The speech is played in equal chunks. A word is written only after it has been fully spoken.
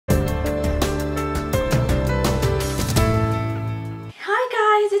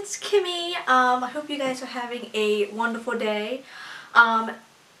it's Kimmy. I hope you guys are having a wonderful day.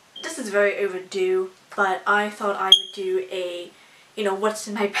 This is very overdue, but I thought I would do a, what's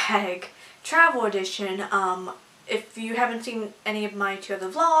in my bag travel edition. If you haven't seen any of my two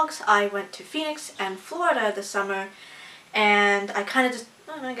other vlogs, I went to Phoenix and Florida this summer, and I kind of just,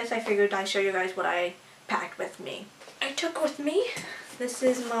 I guess I figured I'd show you guys what I packed with me. I took with me, this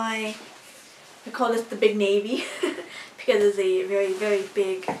is my, I call this the Big Navy because it's a very, very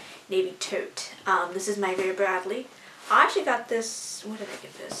big navy tote. This is my Vera Bradley. I actually got this, where did I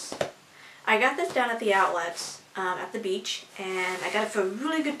get this? I got this down at the outlets at the beach, and I got it for a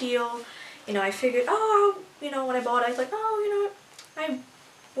really good deal. I figured, when I bought it, I was like, I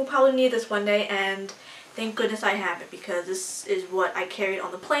will probably need this one day, and thank goodness I have it, because this is what I carried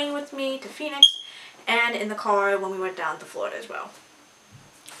on the plane with me to Phoenix and in the car when we went down to Florida as well.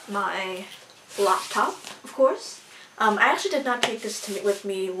 My laptop, of course. I actually did not take this with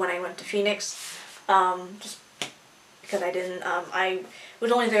me when I went to Phoenix, just because I didn't. I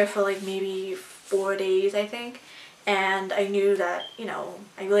was only there for like maybe 4 days, I think, and I knew that,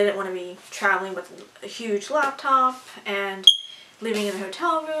 I really didn't want to be traveling with a huge laptop and living in a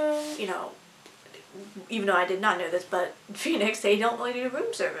hotel room, even though I did not know this, but in Phoenix they don't really do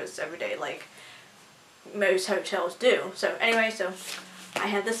room service every day like most hotels do. So anyway, I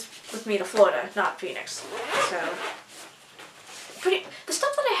had this with me to Florida, not Phoenix. So the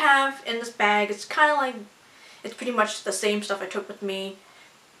stuff that I have in this bag, it's kind of like, it's pretty much the same stuff I took with me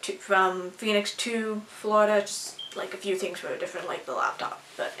from Phoenix to Florida, just like a few things were different, like the laptop.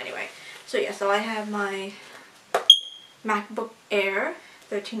 But anyway, so I have my MacBook Air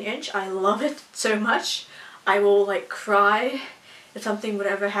 13-inch. I love it so much. I will like cry if something would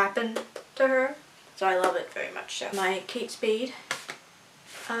ever happen to her. So I love it very much. So my Kate Spade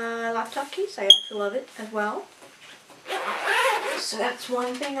laptop case, I actually love it as well. So that's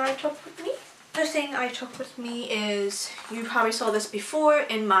one thing I took with me. Another thing I took with me is, you probably saw this before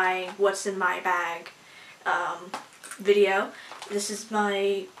in my what's in my bag video. This is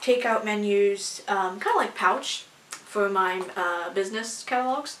my takeout menus, kind of like pouch for my business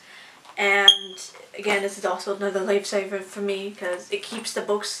catalogs. And again, this is also another lifesaver for me because it keeps the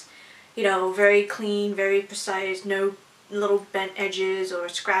books, very clean, very precise, no little bent edges or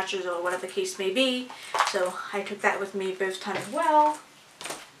scratches or whatever the case may be. So I took that with me both times as well.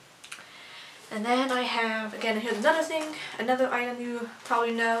 And then I have, again, here's another thing, another item you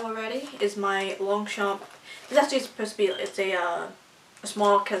probably know already, is my Longchamp. It's actually supposed to be, it's a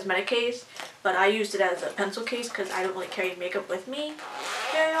small cosmetic case, but I used it as a pencil case because I don't really carry makeup with me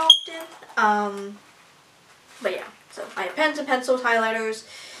very often. But yeah, so I have pens and pencils, highlighters,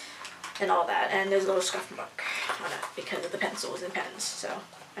 and all that, and there's a little scuff mark on it because of the pencils and pens. So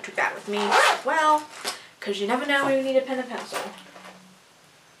I took that with me as well, because you never know when you need a pen and pencil.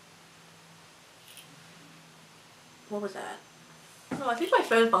 What was that? Oh, I think my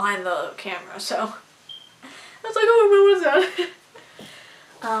phone's behind the camera, so I was like, oh, what was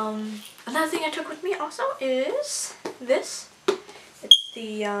that? Another thing I took with me also is this. It's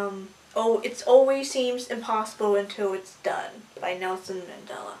the, It Always Seems Impossible Until It's Done by Nelson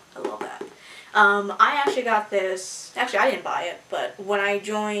Mandela. I love that. I actually got this, actually I didn't buy it, but when I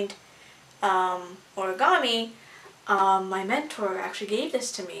joined origami, my mentor actually gave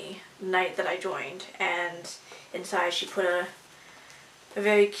this to me the night that I joined, and inside she put a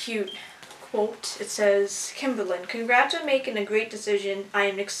very cute quote. It says, "Kimberlyn, congrats on making a great decision. I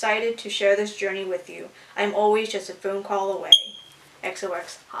am excited to share this journey with you. I am always just a phone call away.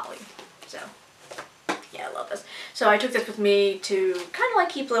 XOX Holly." So yeah, I love this. So I took this with me to kind of like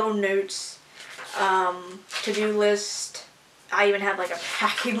keep little notes, to-do list. I even have like a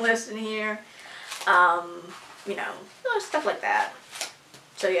packing list in here, stuff like that.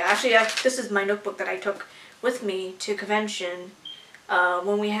 So yeah, actually this is my notebook that I took with me to convention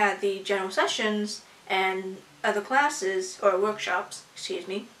when we had the general sessions and other classes, or workshops, excuse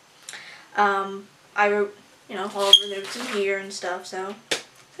me. I wrote, all the notes in here and stuff, so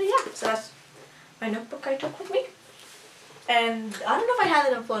yeah, so that's my notebook I took with me. And I don't know if I had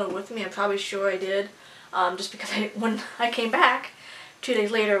it in Florida with me, I'm probably sure I did, just because when I came back 2 days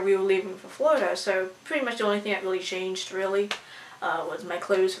later we were leaving for Florida, so pretty much the only thing that really changed was my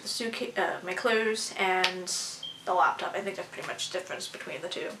clothes for the suitcase, my clothes and the laptop. I think that's pretty much the difference between the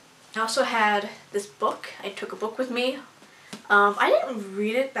two. I also had this book. I took a book with me. I didn't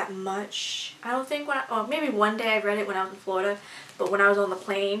read it that much. I don't think maybe one day I read it when I was in Florida, but when I was on the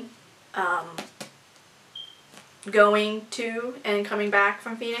plane, going to and coming back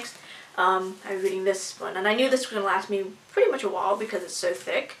from Phoenix, I was reading this one, and I knew this was going to last me pretty much a while because it's so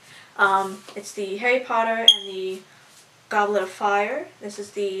thick. It's the Harry Potter and the Goblet of Fire. This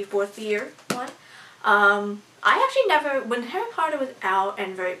is the 4th year one. I actually never, when Harry Potter was out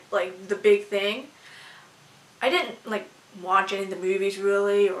and very, like, the big thing, I didn't, like, watch any of the movies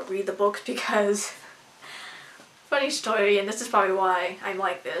really or read the books because, funny story, and this is probably why I'm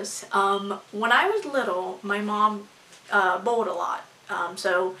like this. When I was little, my mom bowled a lot.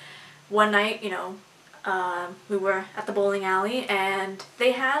 So one night, you know, we were at the bowling alley and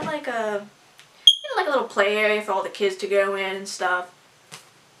they had like a, you know, like a little play area for all the kids to go in and stuff.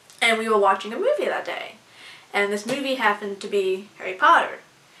 And we were watching a movie that day. And this movie happened to be Harry Potter.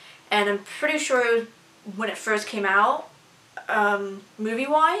 And I'm pretty sure it was when it first came out,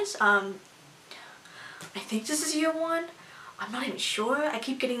 movie-wise. I think this is year 1. I'm not even sure. I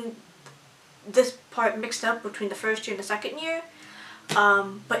keep getting this part mixed up between the 1st year and the 2nd year.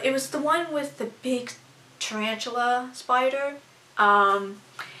 But it was the one with the big tarantula spider. I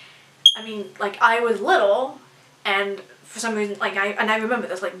mean, like, I was little, and for some reason, like, I remember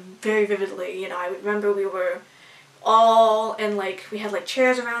this, like, very vividly, you know. I remember we were all in, like, we had, like,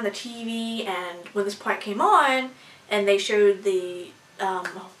 chairs around the TV, and when this part came on, and they showed the, I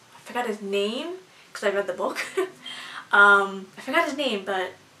forgot his name, because I read the book. I forgot his name,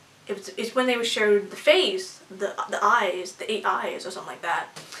 but it's when they showed the face, the eyes, the 8 eyes, or something like that,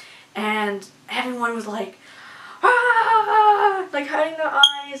 and everyone was like, ah, like hiding their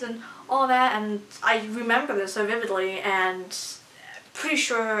eyes and all that, and I remember this so vividly, and pretty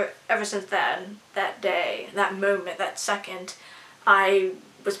sure ever since then, that day, that moment, that second, I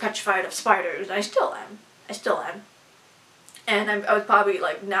was petrified of spiders, and I still am. I still am. And I was probably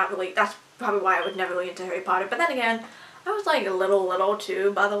like not really, that's probably why I was never really into Harry Potter, but then again, I was like a little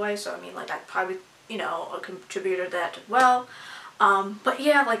too, by the way, so I mean, like, that probably, you know, a contributor to that as well. But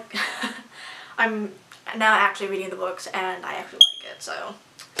yeah, like, I'm now actually reading the books, and I actually like it, so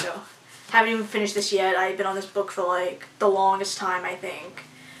haven't even finished this yet. I've been on this book for like the longest time, I think.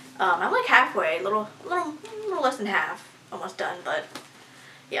 I'm like halfway, a little less than half, almost done, but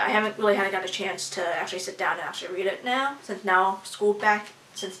yeah, I haven't really got a chance to actually sit down and actually read it now, since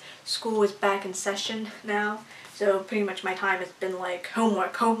school is back in session now. So pretty much my time has been like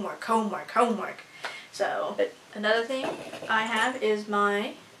homework. So, but another thing I have is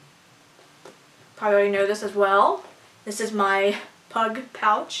my, probably already know this as well, this is my pug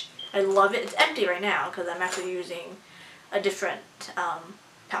pouch. I love it. It's empty right now because I'm actually using a different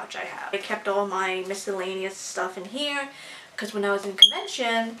pouch I have. I kept all my miscellaneous stuff in here because when I was in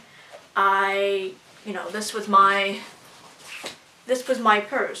convention, you know, this was my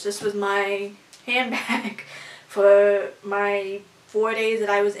purse. This was my handbag for my 4 days that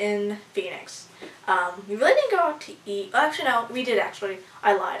I was in Phoenix. We really didn't go out to eat. Actually, no, we did actually.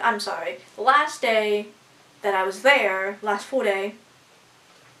 I lied. I'm sorry. The last day that I was there, last full day,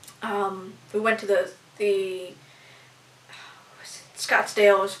 we went to the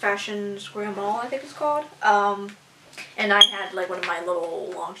Scottsdale's Fashion Square Mall, I think it's called. And I had like one of my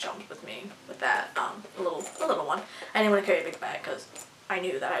little long jumps with me with that, a little one. I didn't want to carry a big bag because I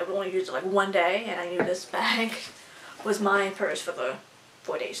knew that I would only use it like one day, and I knew this bag was my purse for the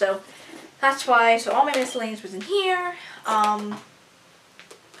 4 days. So that's why, so all my miscellaneous was in here.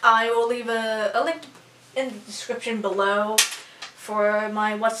 I will leave a link in the description below for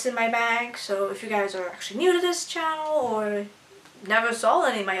my what's in my bag. So if you guys are actually new to this channel or never saw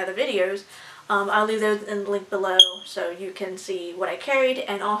any of my other videos, I'll leave those in the link below so you can see what I carried,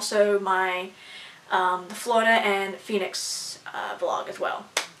 and also my the Florida and Phoenix vlog as well.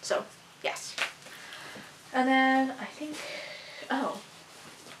 So yes. And then I think, oh,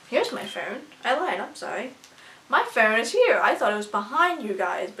 here's my phone. I lied, I'm sorry. My phone is here. I thought it was behind you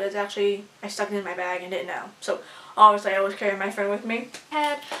guys, but it's actually, I stuck it in my bag and didn't know. So obviously I always carry my phone with me.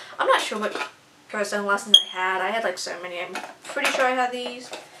 I'm not sure what person lessons I had. I had like so many. I'm pretty sure I had these.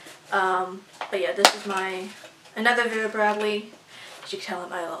 But yeah, this is my, another Vera Bradley. As you can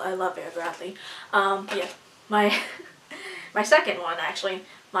tell, I love Vera Bradley. Yeah, my second one actually.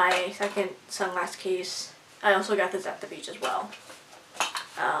 My second sunglass case. I also got this at the beach as well.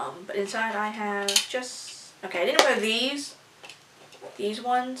 But inside I have just, okay, I didn't wear these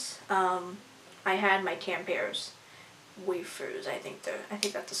ones. I had my Camperes wafers. I think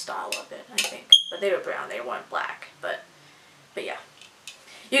that's the style of it, I think. But they were brown, they weren't black. But yeah.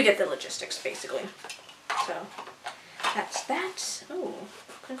 You get the logistics basically. So that's that. Oh,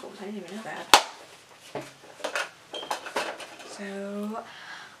 crinkles, I didn't even know that. So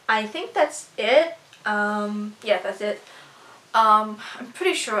I think that's it. Yeah, that's it. I'm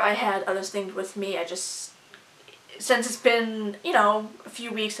pretty sure I had other things with me. I just, since it's been, you know, a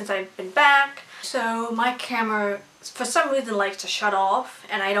few weeks since I've been back, so my camera for some reason likes to shut off,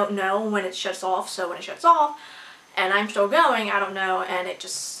 and I don't know when it shuts off, so when it shuts off, and I'm still going, I don't know, and it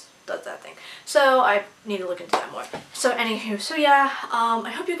just does that thing. So I need to look into that more. So anywho, so yeah,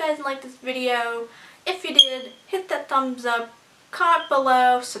 I hope you guys liked this video. If you did, hit that thumbs up, comment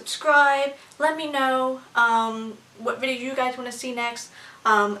below, subscribe, let me know what video you guys want to see next.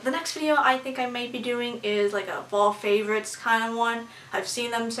 The next video I think I might be doing is like a fall favorites kind of one. I've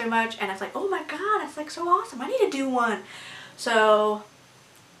seen them so much and it's like, oh my god, it's like so awesome, I need to do one. So,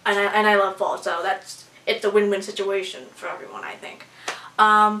 and I love fall, so it's a win-win situation for everyone, I think.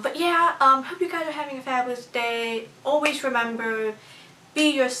 But yeah, hope you guys are having a fabulous day. Always remember, be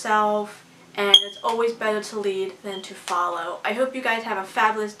yourself, and it's always better to lead than to follow. I hope you guys have a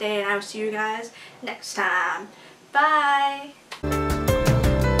fabulous day, and I will see you guys next time. Bye!